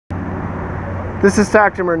This is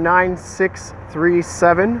stock number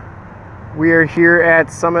 9637. We are here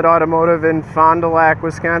at Summit Automotive in Fond du Lac,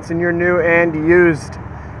 Wisconsin, your new and used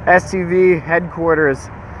SUV headquarters.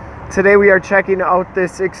 Today we are checking out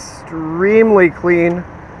this extremely clean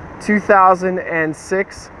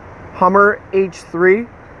 2006 Hummer H3.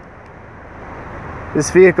 This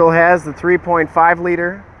vehicle has the 3.5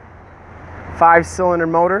 liter 5-cylinder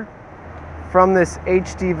motor. From this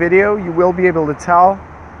HD video, you will be able to tell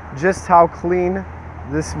just how clean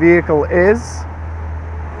this vehicle is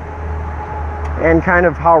and kind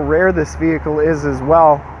of how rare this vehicle is as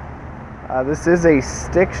well. This is a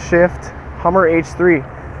stick shift Hummer H3,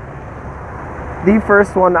 the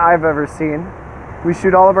first one I've ever seen. We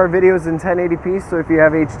shoot all of our videos in 1080p, so if you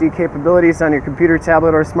have HD capabilities on your computer,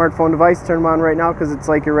 tablet, or smartphone device, turn them on right now, because it's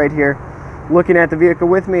like you're right here looking at the vehicle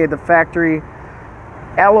with me. The factory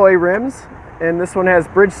alloy rims, and this one has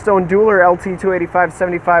Bridgestone Dueler LT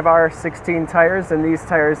 285/75R 16 tires, and these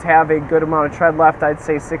tires have a good amount of tread left. I'd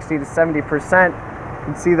say 60 to 70%. You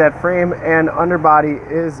can see that frame and underbody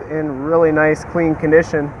is in really nice clean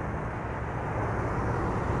condition,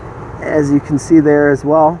 as you can see there as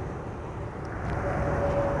well.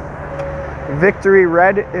 Victory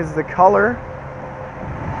red is the color.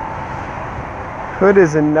 Hood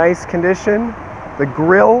is in nice condition. The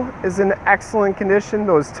grille is in excellent condition.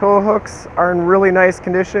 Those tow hooks are in really nice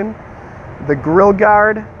condition. The grille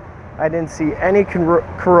guard, I didn't see any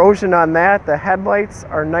corrosion on that. The headlights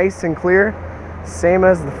are nice and clear, same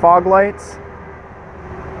as the fog lights.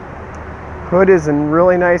 Hood is in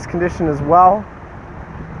really nice condition as well.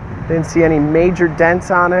 Didn't see any major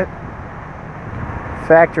dents on it.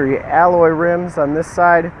 Factory alloy rims on this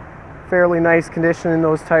side, fairly nice condition, and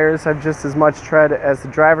those tires have just as much tread as the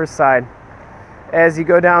driver's side. As you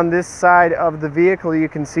go down this side of the vehicle, you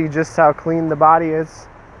can see just how clean the body is,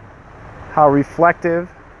 how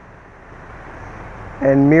reflective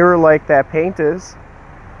and mirror-like that paint is.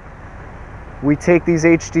 We take these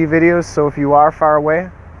HD videos, so if you are far away,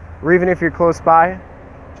 or even if you're close by,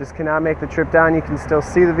 just cannot make the trip down, you can still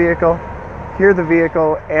see the vehicle, hear the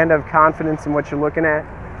vehicle, and have confidence in what you're looking at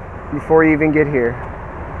before you even get here.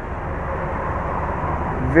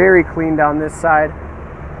 Very clean down this side.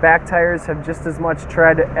 Back tires have just as much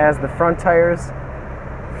tread as the front tires.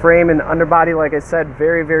 Frame and underbody, like I said,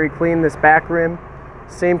 very, very clean. This back rim,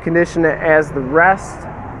 same condition as the rest.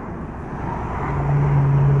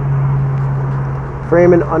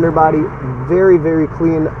 Frame and underbody, very, very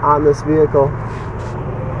clean on this vehicle.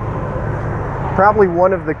 Probably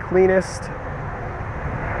one of the cleanest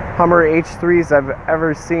Hummer H3s I've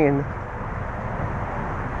ever seen.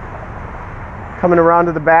 Coming around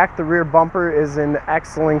to the back, the rear bumper is in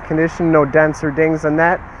excellent condition, no dents or dings on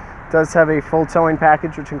that. It does have a full towing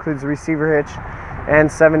package, which includes a receiver hitch and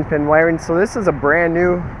 7-pin wiring. So this is a brand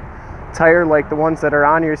new tire like the ones that are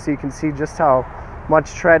on here, so you can see just how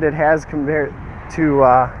much tread it has compared to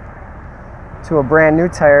a brand new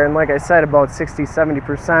tire. And like I said, about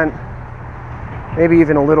 60-70%, maybe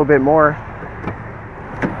even a little bit more.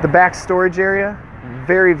 The back storage area,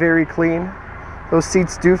 very, very clean. Those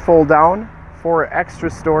seats do fold down for extra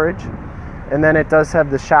storage, and then it does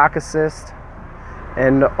have the shock assist,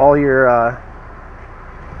 and all your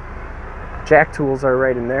jack tools are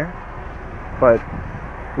right in there. But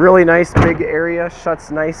really nice big area,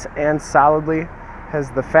 shuts nice and solidly,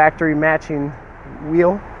 has the factory matching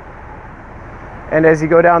wheel, and as you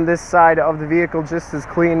go down this side of the vehicle, just as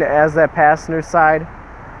clean as that passenger side.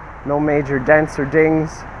 No major dents or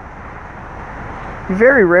dings. You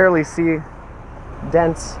very rarely see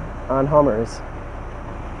dents on Hummers.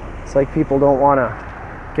 It's like people don't want to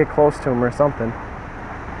get close to them or something.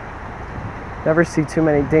 Never see too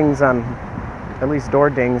many dings on, at least door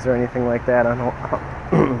dings or anything like that on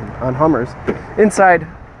on Hummers. Inside,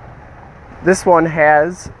 this one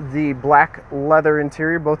has the black leather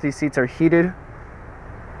interior. Both these seats are heated.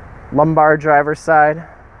 Lumbar driver's side,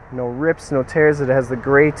 no rips, no tears. It has the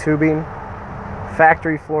gray tubing.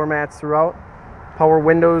 Factory floor mats throughout. Power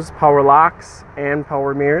windows, power locks, and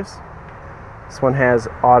power mirrors. This one has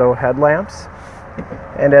auto headlamps.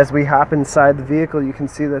 And as we hop inside the vehicle, you can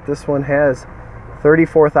see that this one has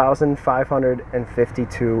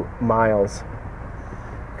 34,552 miles.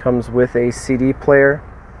 Comes with a CD player,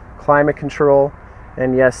 climate control,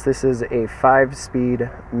 and yes, this is a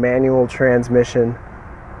 5-speed manual transmission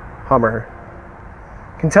Hummer.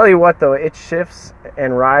 Can tell you what though, it shifts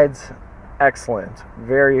and rides excellent.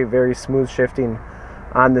 Very, very smooth shifting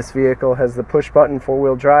on this vehicle. Has the push button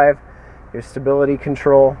 4-wheel drive, your stability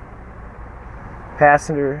control.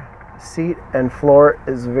 Passenger seat and floor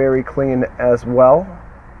is very clean as well.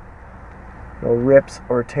 No rips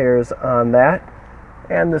or tears on that.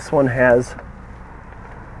 And this one has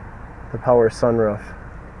the power sunroof.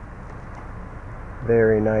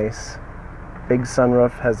 Very nice. Big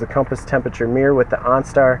sunroof, has the compass temperature mirror with the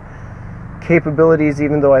OnStar capabilities,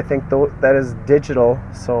 even though I think that is digital,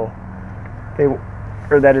 so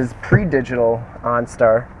that is pre-digital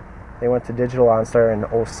OnStar. They went to digital OnStar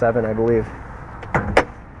in 07, I believe.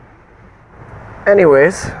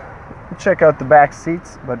 Anyways, check out the back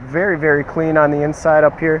seats, but very, very clean on the inside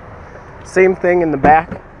up here. Same thing in the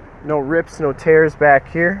back. No rips, no tears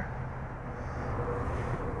back here.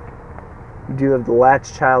 You do have the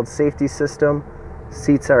latch child safety system.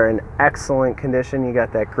 Seats are in excellent condition. You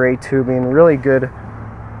got that gray tubing, really good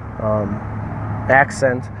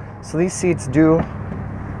accent. So these seats do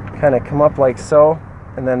kind of come up like so,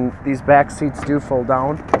 and then these back seats do fold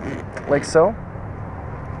down like so.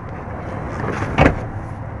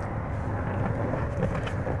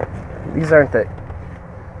 These aren't that,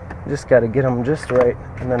 you just got to get them just right,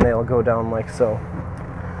 and then they'll go down like so.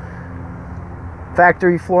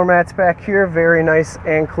 Factory floor mats back here, very nice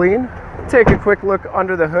and clean. Take a quick look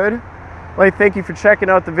under the hood. I'd like to thank you for checking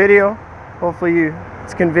out the video. Hopefully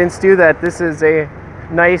it's convinced you that this is a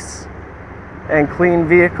nice and clean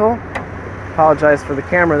vehicle. Apologize for the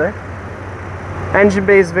camera there. Engine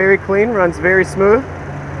bay is very clean, runs very smooth.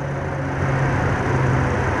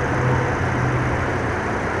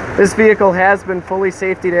 This vehicle has been fully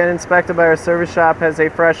safetied and inspected by our service shop, has a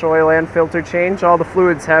fresh oil and filter change. All the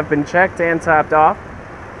fluids have been checked and topped off.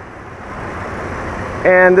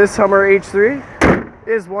 And this Hummer H3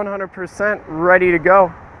 is 100% ready to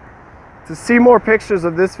go. To see more pictures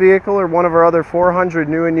of this vehicle or one of our other 400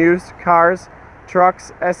 new and used cars,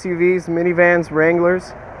 trucks, SUVs, minivans,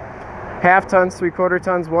 Wranglers, half tons, 3/4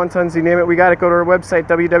 tons, 1 tons, you name it, we got it. Go to our website,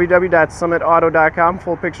 www.summitauto.com.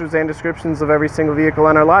 Full pictures and descriptions of every single vehicle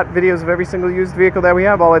on our lot, videos of every single used vehicle that we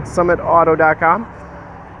have, all at summitauto.com.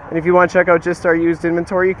 And if you want to check out just our used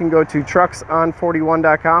inventory, you can go to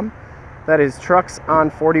truckson41.com. That is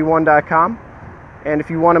truckson41.com. And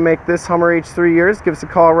if you want to make this Hummer H3 yours, give us a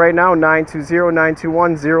call right now,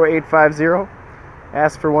 920-921-0850.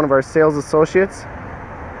 Ask for one of our sales associates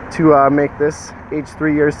to make this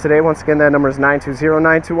H3 yours today. Once again, that number is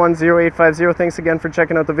 920-921-0850. Thanks again for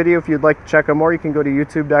checking out the video. If you'd like to check out more, you can go to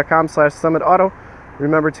youtube.com/summitauto.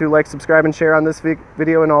 Remember to like, subscribe, and share on this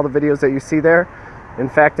video and all the videos that you see there. In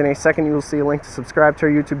fact, in a second, you will see a link to subscribe to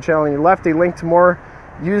our YouTube channel on your left, a link to more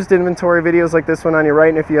used inventory videos like this one on your right,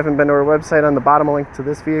 and if you haven't been to our website, on the bottom, a link to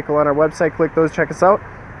this vehicle on our website. Click those, check us out,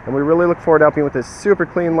 and we really look forward to helping you with this super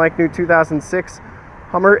clean, like new 2006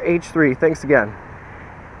 Hummer H3. Thanks again.